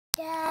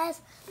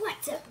Guys,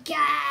 what's up,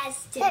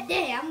 guys?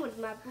 Today I'm with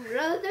my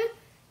brother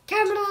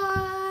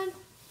Cameron.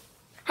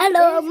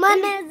 Hello, my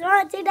name is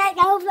Ron. Today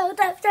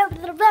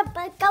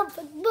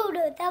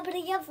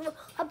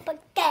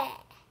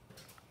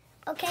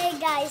okay,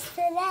 guys,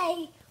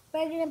 today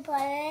we're gonna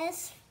play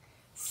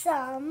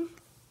some.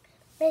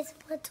 Mason,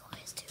 what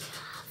toys do you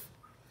have?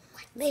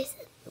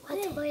 Mason,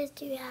 what toys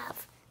do you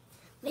have?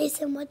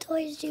 Mason, what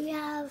toys do you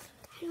have?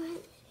 Wait,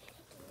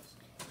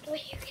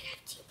 you're gonna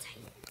have Teen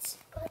Titans.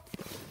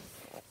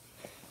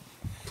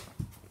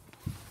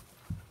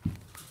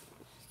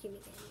 Give me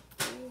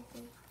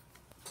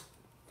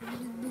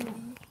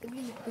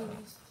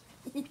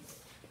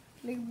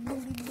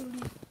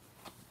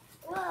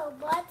Whoa,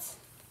 what?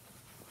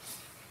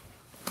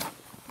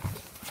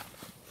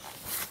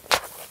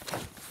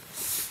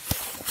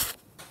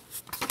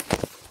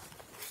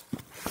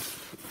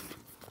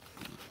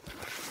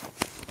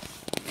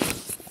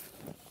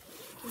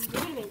 We're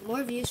gonna make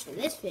more views for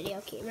this video,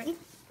 Cameron.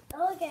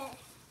 Okay.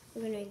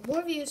 We're gonna make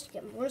more views to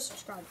get more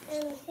subscribers.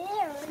 And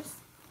here's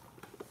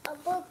a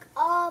book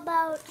all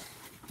about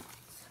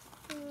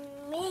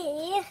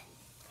me.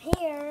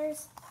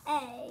 Here's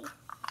a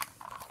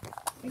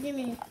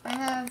I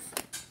have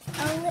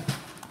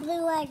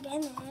blue egg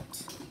in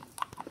it.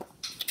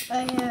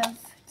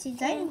 Teen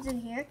Titans in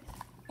here.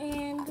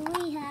 And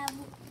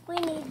we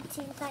need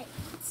Teen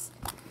Titans.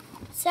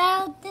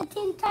 So the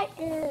Teen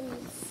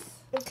Titans.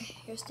 Okay,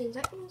 here's Teen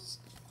Titans.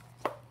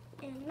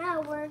 And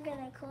now we're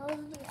gonna close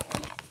the door.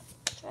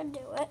 Try to do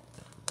it.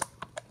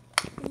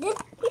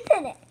 We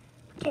did it.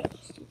 Okay.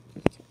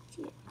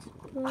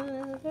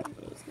 No.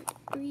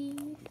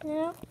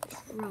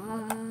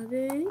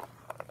 Robin,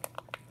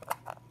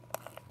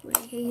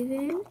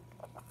 Raven,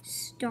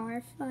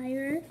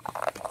 Starfire,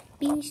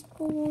 Beast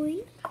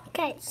Boy.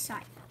 Okay, so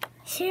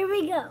here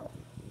we go.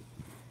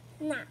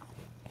 Now,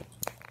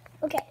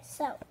 okay,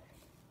 so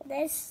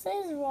this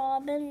is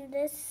Robin,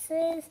 this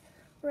is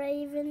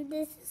Raven,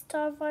 this is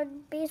Starfire,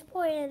 Beast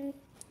Boy, and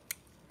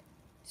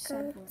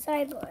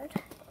Sideboard.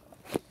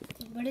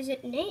 What is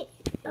it named?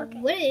 Okay.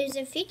 What is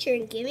it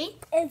featuring, Gimme?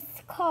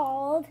 It's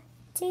called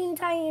Teen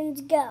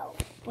Titans Go.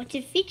 What's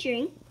it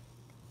featuring?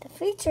 The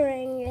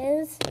featuring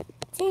is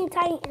Teen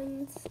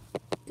Titans.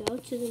 Go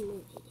to the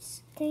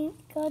movies.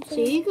 Go to So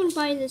you can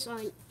find this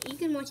on, you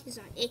can watch this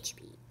on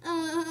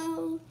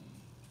HBO.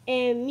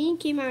 And me and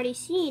Kim already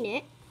seen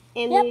it.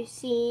 And Yep. we've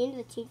seen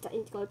the Teen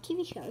Titans Go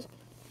TV shows.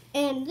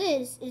 And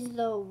this is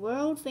the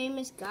world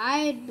famous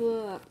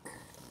guidebook.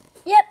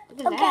 Yep.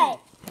 Look at Okay. that.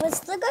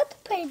 Let's look at the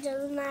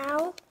pages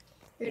now.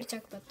 We're going to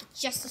talk about the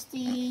Justice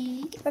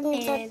League We're gonna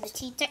and talk- the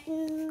Teen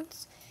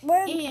Titans.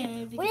 We're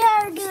And we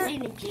are gonna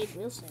Slade and Jade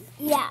Wilson.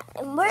 yeah,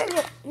 and we're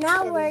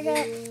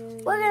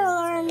gonna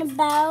learn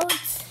about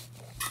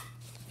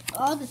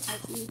All the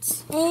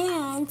Titans.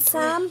 and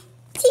some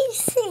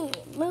DC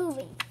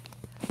movie.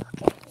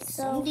 Okay,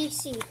 Some so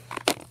DC.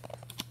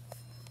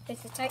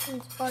 If the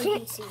Titans are Here-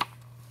 DC.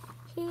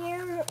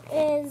 here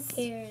is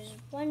Here's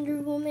Wonder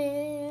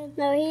Woman.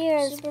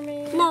 here's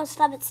Superman. no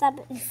stop it.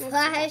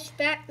 Flash,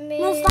 Batman.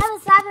 No,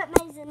 stop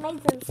it, Mason,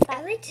 I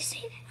stop. like to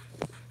say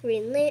that.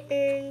 Green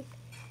Lantern.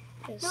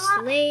 There's No, I-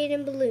 Slade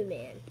and Blue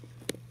Man.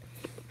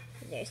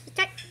 And there's the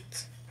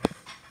Titans.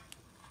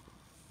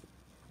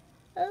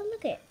 Oh,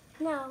 look at it.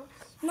 No,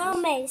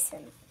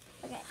 Mason.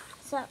 Okay,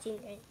 so Teen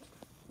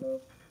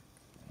Titans.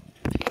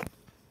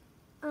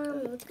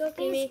 Let's go, Beast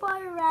Kimmy.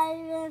 Boy,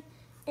 Raven,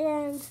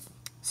 and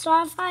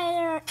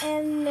Starfire,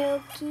 and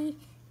Milky,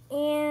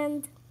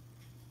 and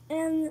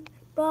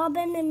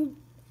Robin,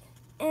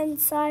 and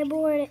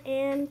Cyborg,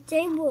 and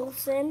Jade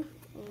Wilson,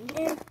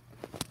 and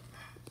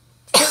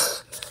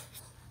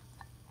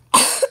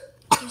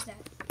Who's that?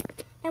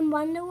 and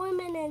Wonder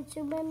Woman, and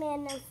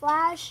Superman, and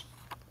Flash,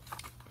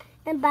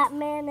 and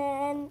Batman,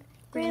 and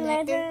Green Green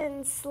Lantern, Lantern.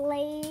 and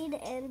Slade,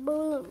 and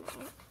Balloon.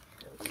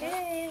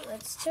 Okay,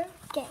 let's turn.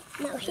 Okay,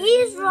 now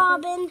here's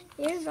Robin.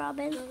 Here's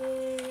Robin.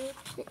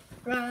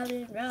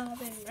 Robin.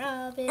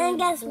 And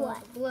guess blah,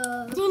 what?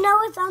 blah. Do you know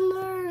what's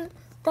under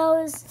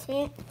those?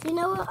 Do you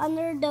know what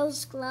under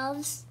those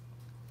gloves?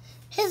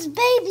 His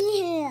baby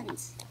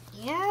hands.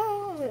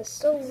 Yeah,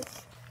 so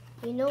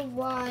you know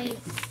why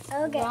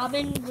Okay.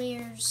 Robin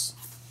wears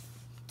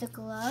the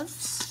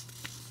gloves?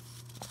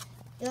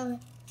 You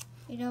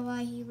know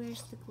why he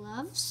wears the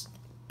gloves?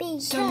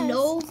 Because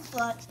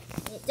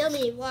Tell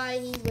me why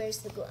he wears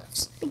the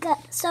gloves.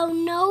 so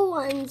no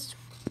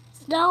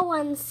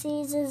one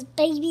sees his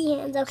baby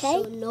hands.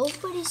 Okay. So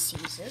nobody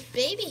sees his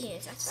baby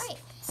hands. That's right.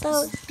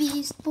 So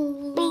Beast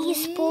Boy.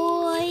 Beast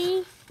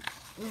Boy,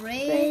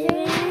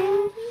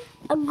 Raven.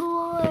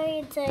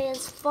 according to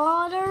his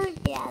father,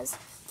 he has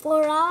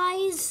 4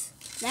 eyes.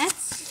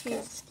 That's his.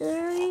 That's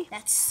 3.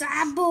 That's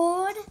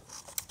Cyborg.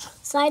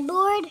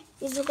 Sideboard,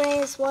 he's the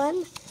greatest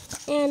one,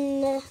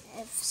 and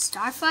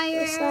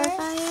Starfire.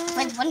 Starfire,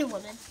 Like Wonder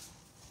Woman.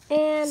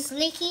 and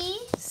Slinky.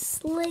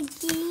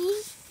 Slinky,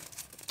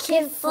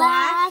 Kid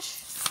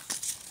Flash,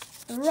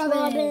 Robin.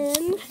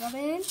 Robin.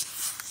 Robin.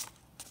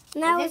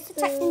 Now There's the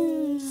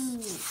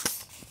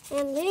Titans.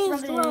 And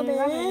here's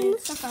Robin.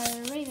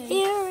 Sapphire, Raven.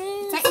 Here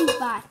is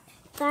Titanbot.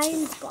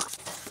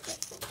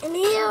 Titanbot. And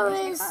here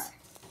is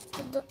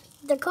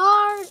the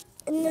car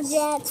and the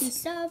jet.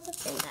 T-sub.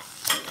 And that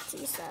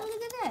T-sub. Oh,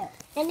 look at that.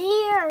 And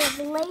here is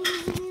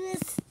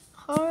laziness,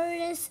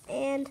 hardness,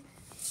 and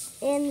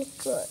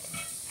good.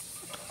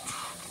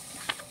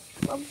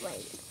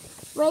 Lovely.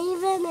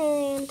 Raven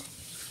and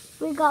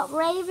we got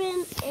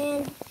Raven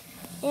and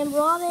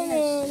Robin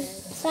and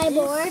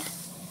Cyborg.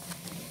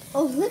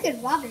 Oh, look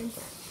at Robin.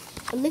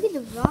 Oh, look at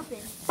the Robin.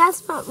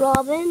 That's not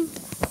Robin.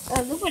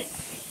 Look what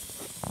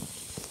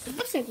it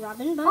looks like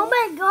Robin, but Oh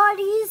my God,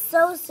 he's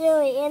so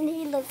silly, and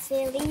he looks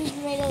silly. He's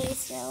really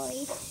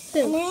silly.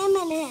 Who?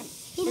 And him.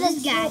 He This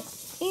looks guy.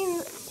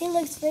 He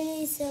looks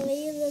really silly.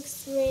 He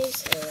looks really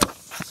silly.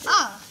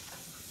 Oh.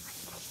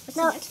 What's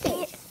the No, next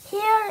page?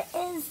 here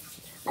is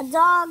a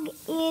dog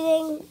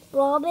eating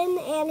Robin,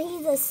 and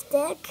he's a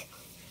stick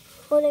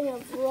holding a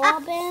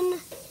Robin.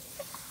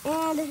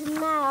 And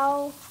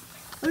now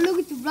Oh, look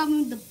at the Robin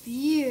with the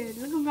beard.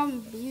 Look at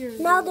Robin's beard.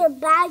 they're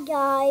bad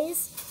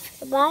guys.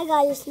 The bad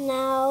guys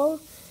now,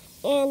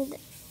 and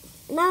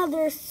now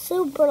they're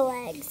super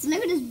legs.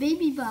 Look at his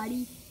baby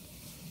body.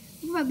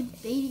 Look at Robin's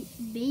baby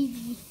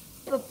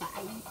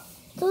body.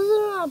 Those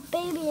are not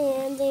baby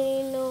hands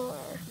anymore.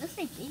 Looks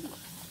like baby.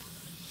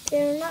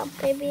 They're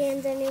not baby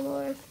hands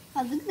anymore.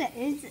 Oh, look at that.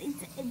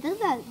 It does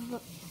that.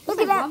 Look Look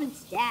like at that.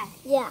 Robin's dad.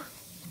 Yeah.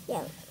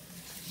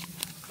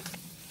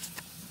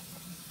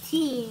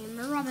 Team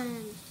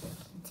Robin.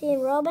 Team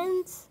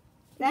Robins.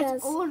 That's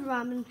Because- old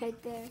Robin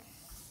right there.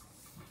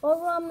 Or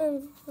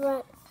Robin's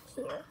right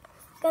here.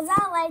 Because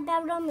I like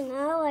that Robin.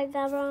 I like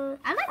that Robin.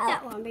 I like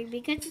that one, baby,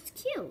 because it's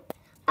cute.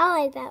 I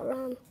like that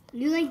Robin.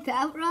 You like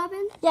that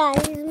Robin? Yeah,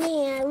 he's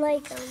me. I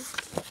like him.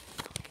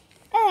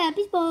 Yeah,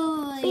 Beast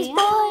Boy. Beast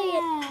Boy.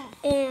 Yeah.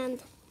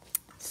 And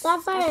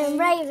Sapphire and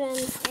Raven.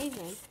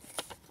 Raven.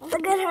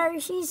 Look at her.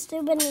 She's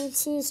stupid and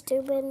she's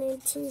stupid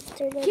and she's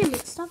stupid. Kim,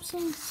 stop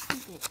saying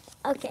stupid.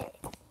 Okay.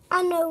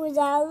 I know who's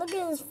that. Look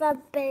at this fat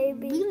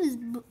baby.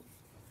 Look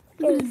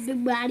at his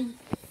big body.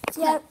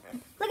 Yeah.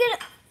 Look at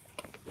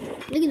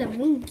it. Look at the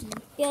monkey.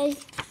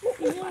 Guys.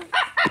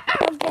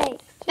 Okay.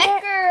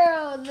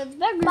 Batgirl. The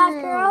Batgirl.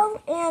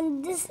 Batgirl,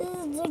 and this is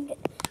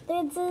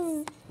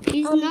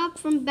He's not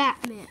from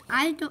Batman.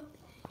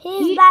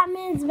 he's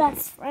Batman's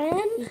best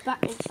friend, He's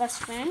Batman's best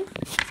friend.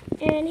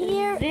 and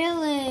here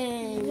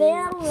Villain.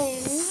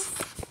 villains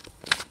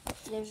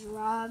There's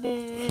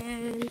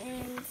Robin.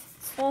 and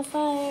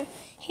Sapphire.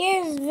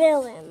 Here's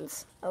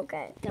villains.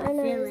 Okay, The I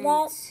know villains.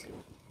 that.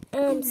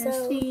 There's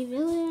So three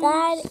villains.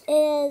 that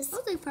is That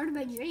was like part of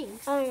my dream.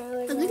 I don't know.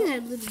 Oh, What look that.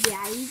 at that little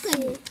guy. He's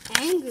like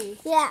angry.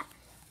 Yeah,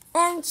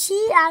 and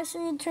she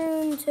actually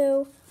turned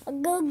to a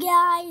good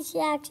guy. She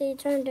actually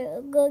turned to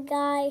a good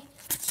guy.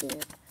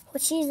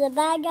 She's a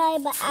bad guy,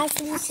 but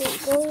actually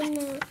she's good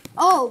now.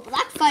 Oh,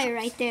 Blackfire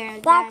right there.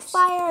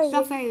 Blackfire is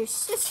That's Starfire's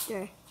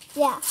sister.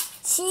 Yeah, And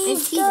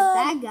she's she's good. a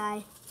bad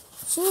guy.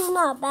 She's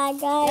not a bad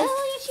guy.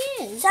 Oh,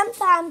 yeah, she is.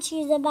 Sometimes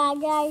she's a bad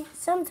guy.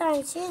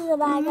 Sometimes she's a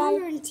bad guy.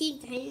 Remember in Teen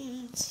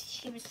Titans,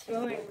 she was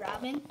throwing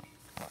Robin?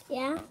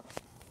 Yeah.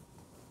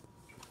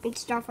 And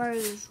Starfire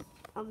was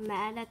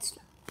mad at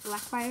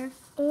Blackfire.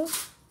 Mm.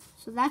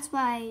 So that's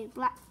why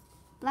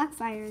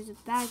Blackfire is a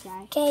bad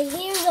guy. Okay,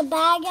 here's a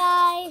bad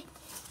guy,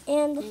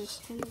 and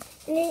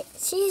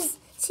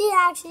she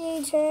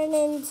actually turned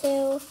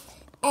into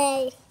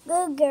a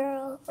good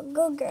girl. A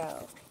good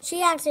girl.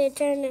 She actually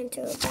turned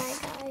into a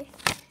bad guy.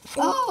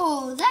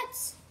 Oh,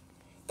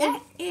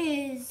 that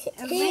is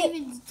a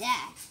Raven's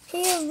dad.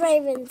 Here's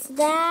Raven's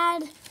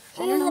dad. I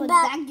don't Here's know a what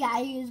bad, that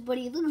guy is, but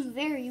he looks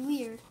very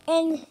weird.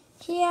 and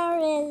here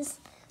is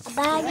a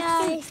bad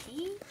guy.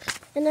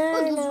 And I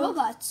Oh, don't those know.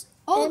 robots.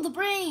 Oh, the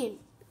brain.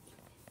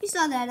 We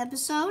saw that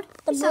episode.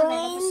 The We saw that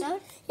brain.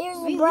 episode. Here's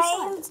We the saw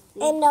brains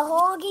it. and the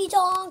honky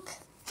tonk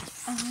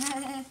Look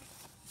at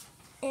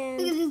and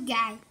this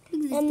guy.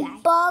 Look at this guy.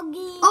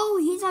 Buggy. Oh,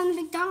 he's on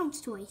the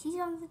McDonald's toy. He's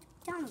on the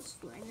McDonald's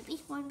toy. And the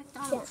Beast Boy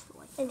McDonald's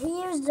toy. And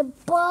here's the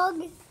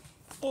bug.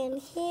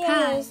 And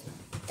Hi. here's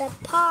the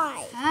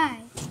pie. Hi.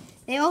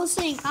 They all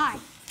sing hi.